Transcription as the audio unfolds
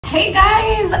Hey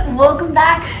guys, welcome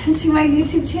back to my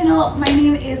YouTube channel. My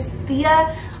name is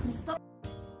Thea.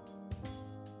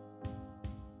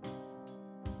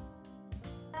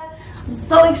 I'm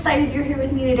so excited you're here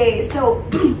with me today. So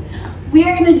we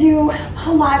are gonna do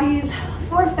Pilates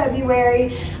for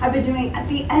February. I've been doing at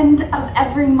the end of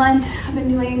every month, I've been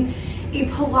doing a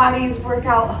Pilates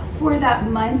workout for that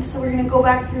month. So we're gonna go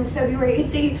back through February.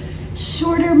 It's a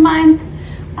shorter month.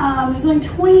 There's only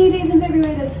 28 days in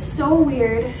February. That's so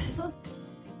weird.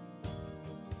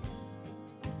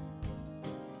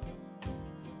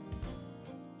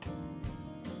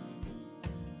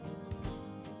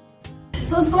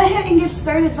 So let's go ahead and get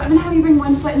started. So I'm gonna have you bring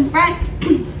one foot in front,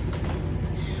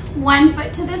 one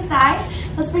foot to the side.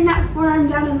 Let's bring that forearm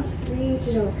down and let's reach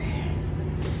it over.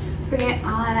 Bring it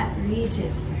on, reach it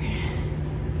over.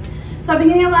 So I've been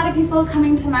getting a lot of people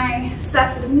coming to my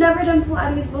stuff that have never done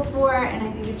Pilates before, and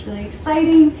I think it's really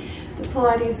exciting. The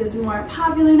Pilates is more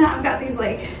popular now. I've got these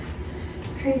like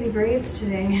crazy braids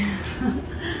today.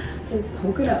 Just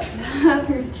poke it up,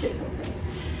 reach it over.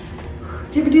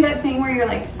 Do you ever do that thing where you're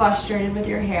like frustrated with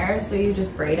your hair, so you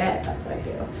just braid it? That's what I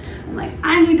do. I'm like,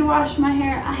 I need to wash my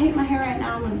hair. I hate my hair right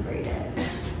now, I'm gonna braid it.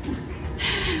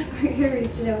 We're gonna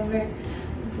reach it over.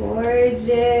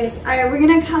 Gorgeous. All right, we're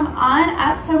gonna come on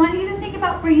up. So I want you to think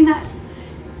about bringing that,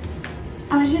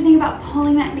 I want you to think about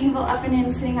pulling that navel up and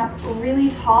in, sitting up really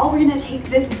tall. We're gonna take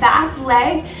this back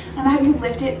leg, and I'm gonna have you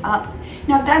lift it up.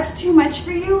 Now, if that's too much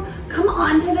for you, come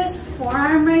onto this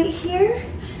forearm right here.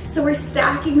 So we're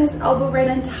stacking this elbow right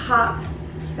on top,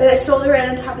 or that shoulder right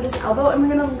on top of this elbow, and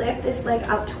we're gonna lift this leg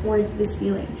up towards the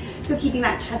ceiling. So keeping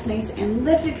that chest nice and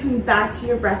lifted, coming back to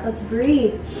your breath. Let's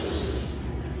breathe.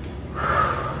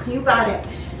 You got it.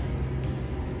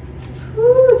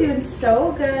 Woo, doing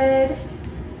so good.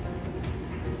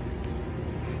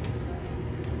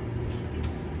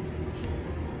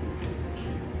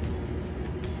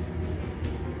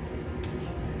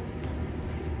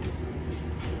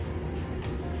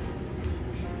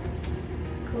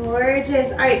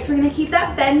 Gorgeous. All right, so we're gonna keep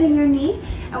that bend in your knee.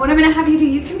 And what I'm gonna have you do,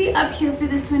 you can be up here for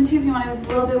this one too if you want it a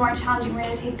little bit more challenging. We're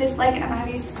gonna take this leg and I'm gonna have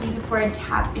you sweep it forward,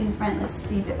 tap in front. Let's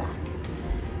sweep it back.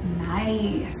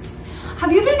 Nice.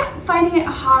 Have you been finding it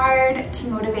hard to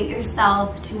motivate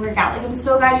yourself to work out? Like, I'm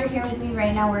so glad you're here with me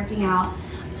right now working out.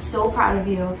 I'm so proud of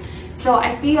you. So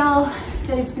I feel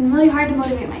that it's been really hard to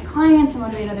motivate my clients and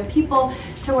motivate other people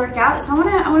to work out. So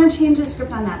I wanna change the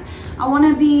script on that. I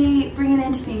wanna be bringing it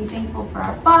into being thankful for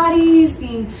our bodies,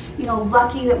 being,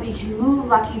 lucky that we can move,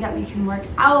 lucky that we can work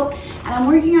out. And I'm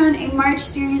working on a March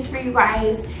series for you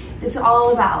guys that's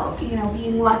all about,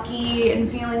 being lucky and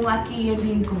feeling lucky and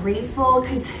being grateful.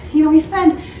 Cause, we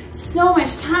spend so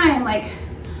much time,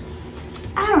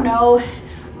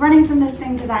 running from this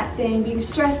thing to that thing, being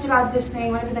stressed about this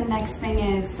thing, whatever the next thing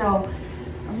is. So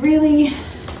really,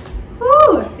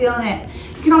 feeling it.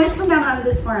 You can always come down onto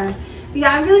this forearm. But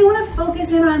yeah, I really want to focus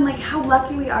in on how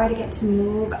lucky we are to get to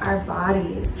move our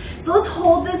bodies. So let's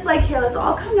hold this leg here. Let's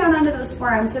all come down onto those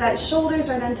forearms so that shoulder's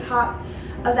right on top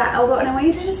of that elbow. And I want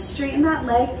you to just straighten that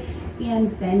leg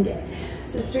and bend it.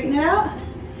 So straighten it out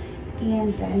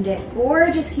and bend it. Or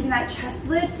just keeping that chest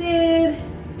lifted.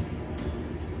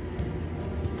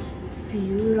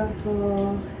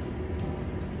 Beautiful.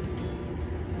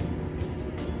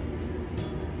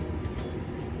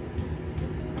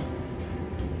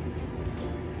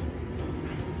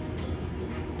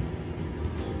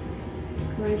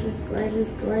 Gorgeous, gorgeous,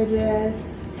 gorgeous.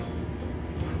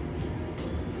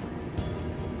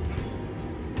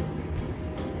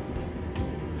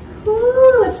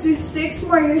 Woo, let's do 6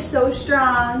 more. You're so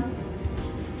strong.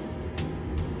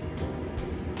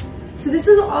 So this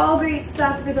is all great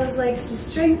stuff for those legs, to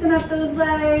strengthen up those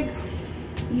legs,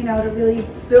 to really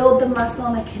build the muscle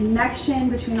and the connection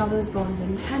between all those bones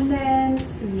and tendons.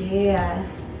 Yeah.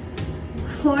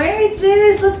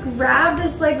 Gorgeous. Let's grab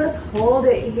this leg. Let's hold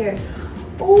it here.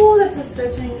 Oh, that's a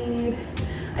stretch I need.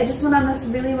 I just went on this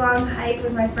really long hike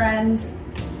with my friends.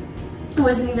 It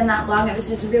wasn't even that long. It was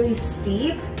just really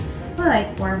steep. Only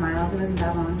like 4 miles. It wasn't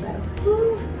that long, but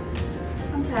whew,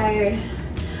 I'm tired.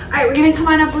 All right, we're gonna come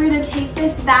on up. We're gonna take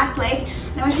this back leg,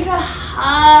 and I want you to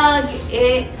hug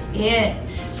it in.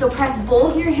 So press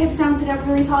both your hips down, sit up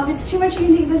really tall. If it's too much, you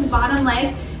can take this bottom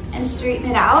leg and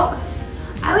straighten it out.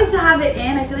 I like to have it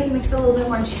in. I feel like it makes it a little bit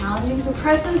more challenging. So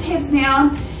press those hips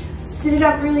down, sit it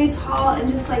up really tall,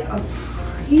 and just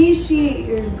appreciate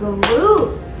your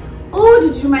glute. Oh,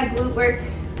 did you do my glute work?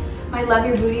 My Love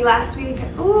Your Booty last week?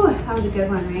 Oh, that was a good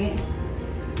one, right?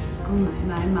 Oh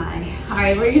my. All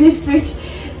right, we're gonna switch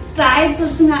sides. So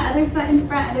let's bring that other foot in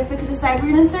front, other foot to the side.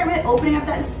 We're gonna start with opening up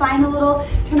that spine a little,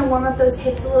 trying to warm up those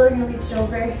hips a little. You're gonna reach it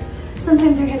over,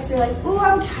 Sometimes your hips are like, ooh,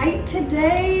 I'm tight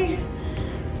today.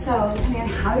 So depending on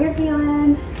how you're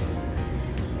feeling,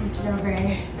 reach it over.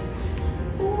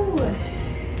 Ooh.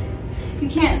 You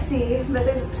can't see, but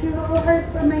there's 2 little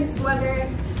hearts on my sweater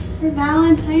for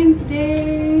Valentine's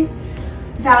Day.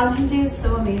 Valentine's Day is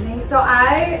so amazing. So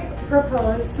I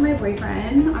proposed to my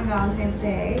boyfriend on Valentine's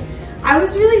Day. I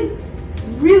was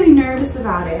really nervous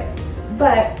about it,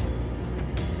 but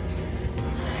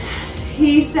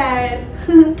he said,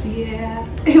 yeah.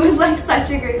 It was like such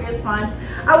a great response.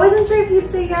 I wasn't sure if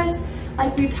he'd say yes.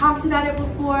 Like, we talked about it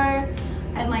before,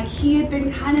 and like he had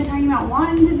been kind of talking about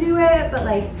wanting to do it, but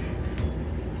like,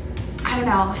 I don't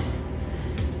know.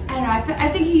 I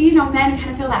think, you know, men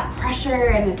kind of feel that pressure,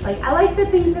 and it's like, I like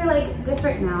that things are like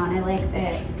different now, and I like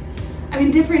that, I mean,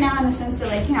 different now in the sense that,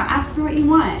 like, you know, ask for what you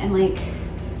want, and like,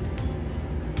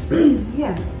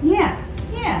 yeah.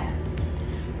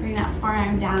 Bring that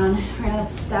forearm down. We're gonna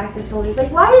stack the shoulders.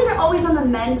 Like, why is it always on the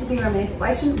men to be romantic?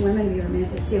 Why shouldn't women be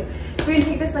romantic too? So we're gonna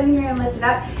take this leg and you're gonna lift it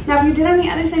up. Now, if you did on the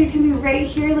other side, you can be right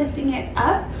here lifting it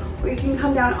up, or you can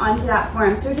come down onto that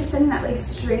forearm. So we're just sending that leg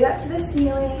straight up to the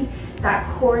ceiling.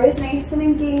 That core is nice and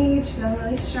engaged, feeling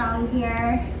really strong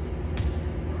here.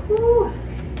 Whew.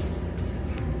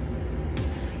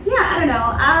 Yeah, I don't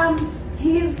know.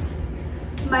 He's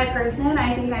my person.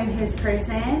 I think I'm his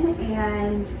person,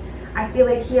 and I feel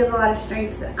like he has a lot of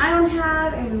strengths that I don't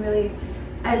have, and we really,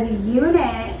 as a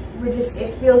unit,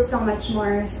 it feels so much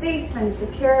more safe and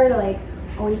secure to like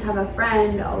always have a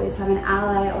friend, always have an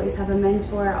ally, always have a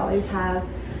mentor, always have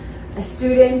a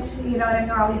student, you know what I mean?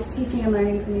 We're always teaching and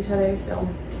learning from each other, so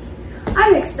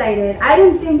I'm excited. I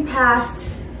didn't think past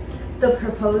the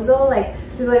proposal, like,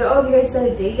 people were like, oh, have you guys set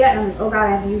a date yet? And I'm like, oh God,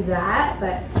 I have to do that,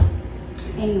 but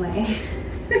anyway.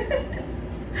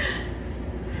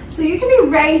 So you can be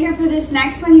right here for this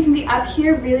next one. You can be up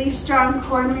here, really strong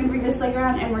core, and we're gonna bring this leg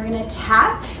around and we're gonna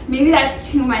tap. Maybe that's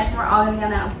too much, and we're all gonna be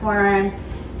on that forearm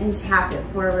and tap it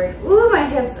forward. Ooh, my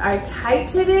hips are tight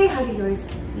today. How do you guys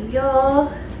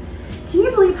feel? Can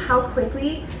you believe how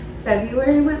quickly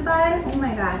February went by? Oh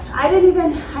my gosh, I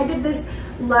did this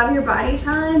Love Your Body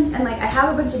challenge, and like I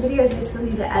have a bunch of videos I still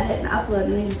need to edit and upload,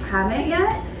 and I just haven't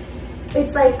yet.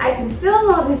 It's like I can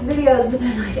film all these videos, but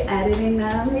then like editing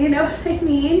them, you know what I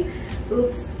mean?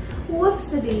 Oops,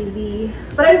 whoops-a-daisy.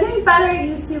 But I'm getting better at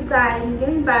YouTube, guys, I'm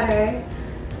getting better.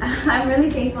 I'm really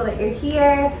thankful that you're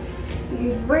here.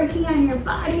 You're working on your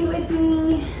body with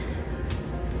me.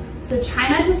 So try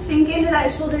not to sink into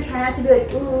that shoulder. Try not to be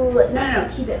like, ooh, no,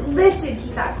 keep it lifted.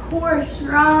 Keep that core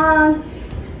strong.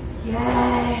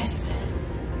 Yes.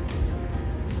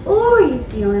 Oh, you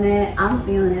feeling it? I'm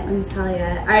feeling it, let me tell you.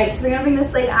 All right, so we're gonna bring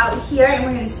this leg out here and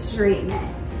we're gonna straighten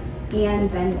it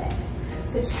and bend it.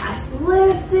 So chest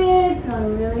lifted,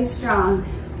 feeling really strong.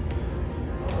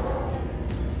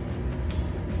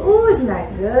 Oh, isn't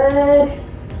that good?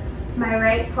 My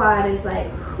right quad is like,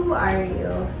 who are you?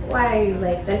 Why are you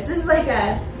like this? This is like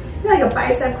a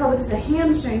bicep curl, but this is a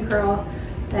hamstring curl.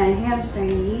 Then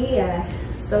hamstring, yeah,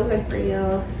 so good for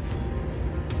you.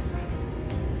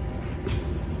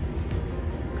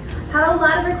 Had a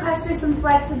lot of requests for some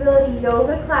flexibility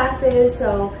yoga classes,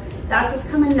 so that's what's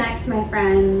coming next, my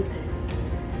friends.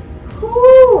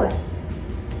 Whoo!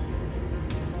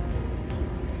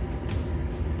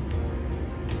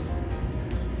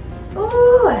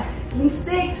 Oh, give me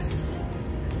 6,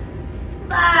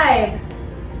 5,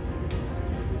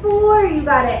 4, you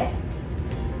got it.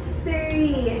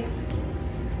 3,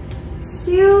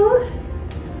 2,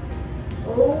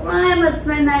 1, let's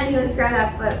bend that knee, let's grab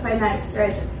that foot, find that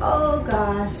stretch. Oh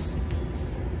gosh.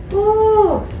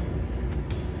 Ooh.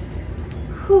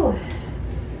 Whew.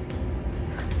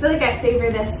 I feel like I favor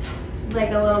this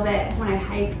leg a little bit when I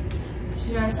hike. You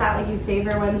should notice that, like, you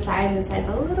favor one side and the side's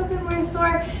a little bit more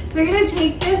sore. So we're gonna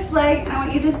take this leg and I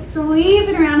want you to sweep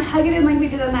it around, hug it in like we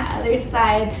did on that other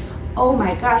side. Oh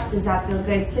my gosh, does that feel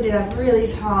good? Sit it up really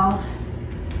tall.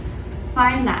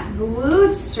 Find that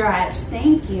glute stretch,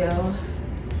 thank you.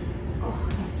 Oh,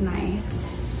 that's nice.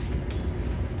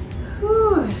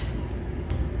 Whew.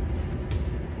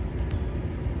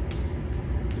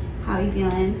 How are you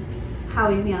feeling? How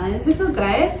are you feeling? Does it feel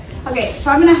good? Okay,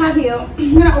 so I'm gonna have you,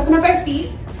 I'm gonna open up our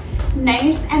feet,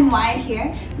 nice and wide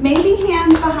here. Maybe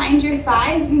hands behind your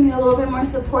thighs if you need a little bit more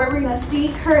support. We're gonna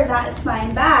C-curve that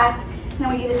spine back, and I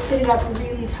want you to sit it up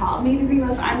really tall. Maybe bring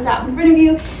those arms out in front of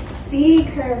you,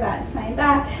 C-curve that spine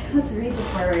back. Let's reach it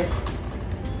forward.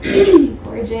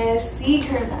 Gorgeous,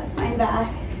 C-curve that spine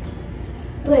back.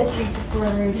 Let's reach it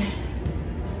forward.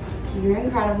 You're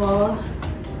incredible.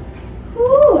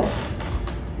 Woo!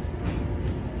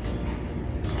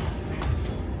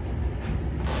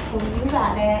 Oh, you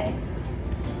got it.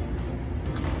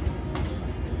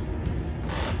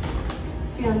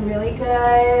 Feeling really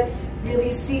good.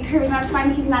 Really C-curving that spine,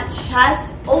 keeping that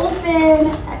chest open,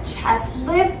 that chest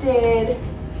lifted.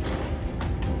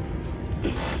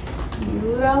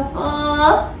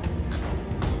 Beautiful.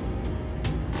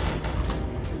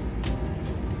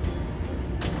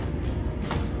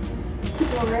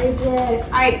 Gorgeous.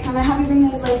 All right, so I'm gonna have you bring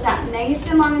those legs out nice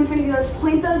and long in front of you. Let's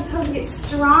point those toes, get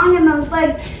strong in those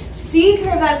legs.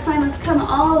 C-curve that spine, let's come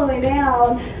all the way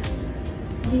down.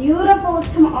 Beautiful, let's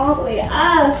come all the way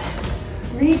up.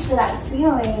 Reach for that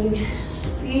ceiling.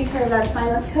 C-curve that spine,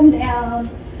 let's come down.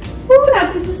 Ooh, now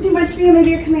if this is too much for you, maybe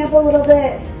you're coming up a little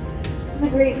bit. It's a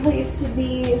great place to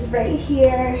be, is right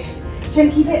here. Try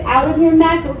to keep it out of your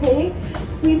neck, okay?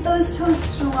 Keep those toes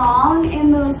strong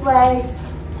in those legs.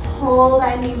 Hold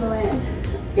that navel in.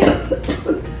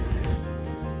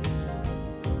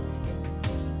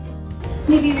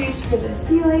 Maybe reach for the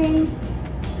ceiling.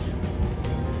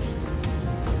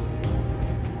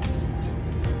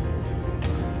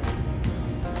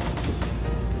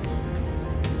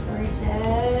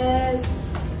 Gorgeous.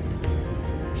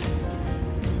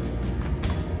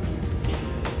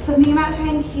 So thinking about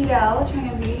trying keto, trying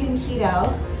a vegan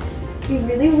keto. Be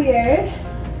really weird,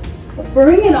 but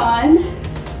bring it on.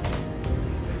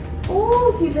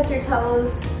 Oh, can you touch your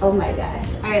toes? Oh my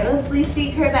gosh. All right, let's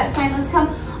C-curve that spine. Let's come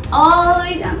all the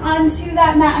way down onto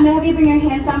that mat. I'm gonna have you bring your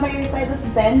hands down by your side. Let's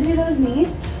bend through those knees.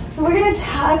 So we're gonna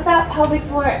tuck that pelvic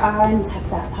floor, untuck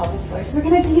that pelvic floor. So we're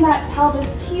gonna take that pelvis,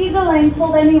 kegel in,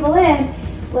 pull that navel in,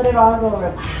 let it all go,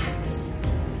 relax.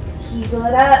 Kegel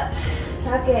it up,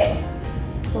 tuck it,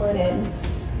 pull it in.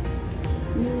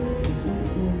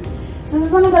 So this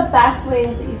is one of the best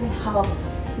ways that you can help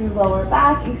your lower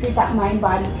back and create that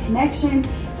mind-body connection.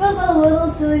 It feels a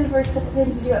little silly the first couple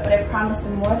times you do it, but I promise the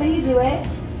more that you do it,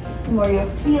 the more you'll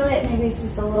feel it. Maybe it's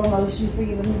just a little motion for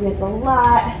you, but maybe it's a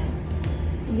lot.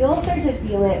 You'll start to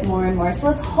feel it more and more. So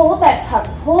let's hold that tuck,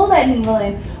 pull that navel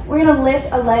in. We're gonna lift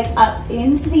a leg up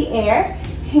into the air.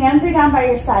 Hands are down by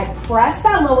your side. Press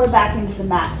that lower back into the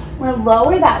mat. We're gonna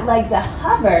lower that leg to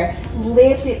hover,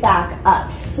 lift it back up.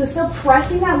 So still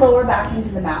pressing that lower back into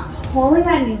the mat, pulling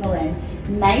that navel in,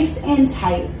 nice and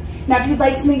tight. Now if you'd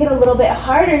like to make it a little bit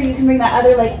harder, you can bring that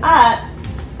other leg up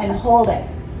and hold it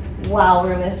while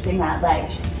we're lifting that leg.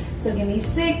 So give me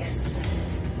 6,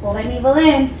 pull that navel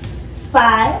in,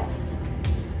 5,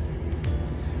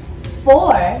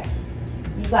 4,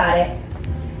 you got it,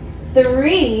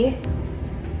 3,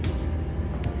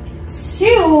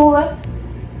 2,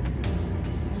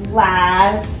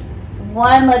 last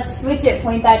 1. Let's switch it,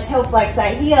 point that toe, flex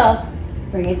that heel,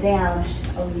 bring it down.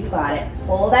 Oh, you got it.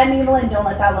 Hold that navel in, don't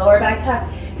let that lower back tuck.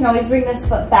 You can always bring this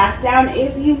foot back down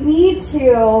if you need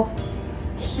to.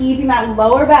 Keeping that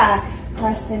lower back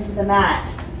pressed into the mat.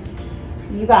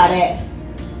 You got it.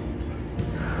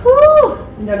 Whew. I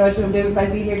don't know what I'm doing with my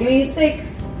feet here. Give me 6,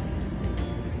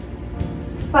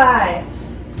 5.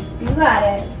 You got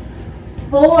it.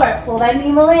 4. Pull that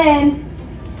navel in.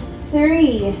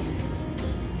 3,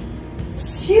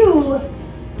 2,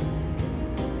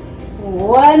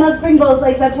 1. Let's bring both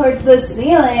legs up towards the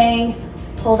ceiling.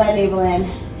 Pull that navel in.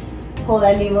 Pull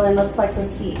that navel in. Let's flex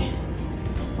those feet.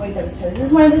 Point those toes. This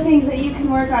is one of the things that you can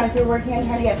work on if you're working on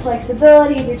trying to get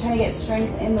flexibility, if you're trying to get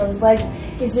strength in those legs,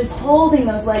 is just holding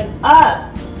those legs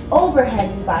up,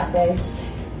 overhead. You got this.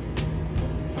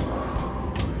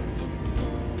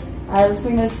 All right, let's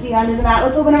bring those feet onto the mat.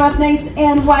 Let's open them up nice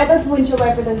and wide. Let's windshield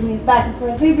wiper those knees back and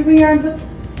forth. Maybe bring your arms up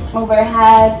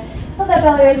overhead. Let that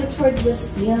belly rise up towards the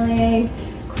ceiling.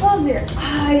 Close your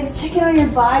eyes. Check in on your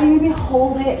body. Maybe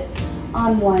hold it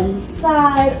on one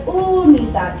side. Ooh,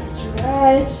 need that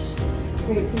stretch.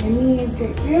 Great for your knees,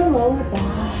 great for your lower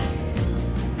back.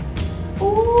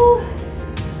 Ooh.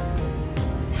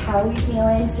 How are we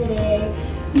feeling today?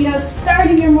 You know,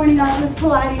 starting your morning off with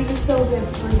Pilates is so good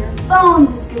for your bones,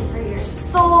 it's good for your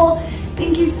soul.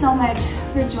 Thank you so much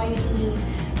for joining me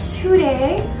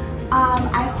today.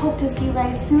 I hope to see you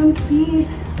guys soon. Please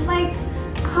like,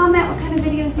 comment what kind of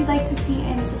videos you'd like to see,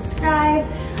 and subscribe.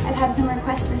 I've had some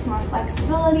requests for some more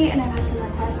flexibility, and I've had some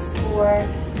requests for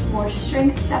more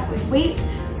strength stuff with weights.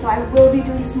 So I will be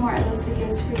doing some more of those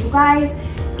videos for you guys.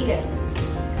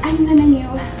 And I'm sending you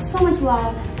so much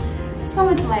love, so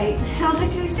much light, and I'll talk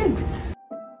to you guys soon.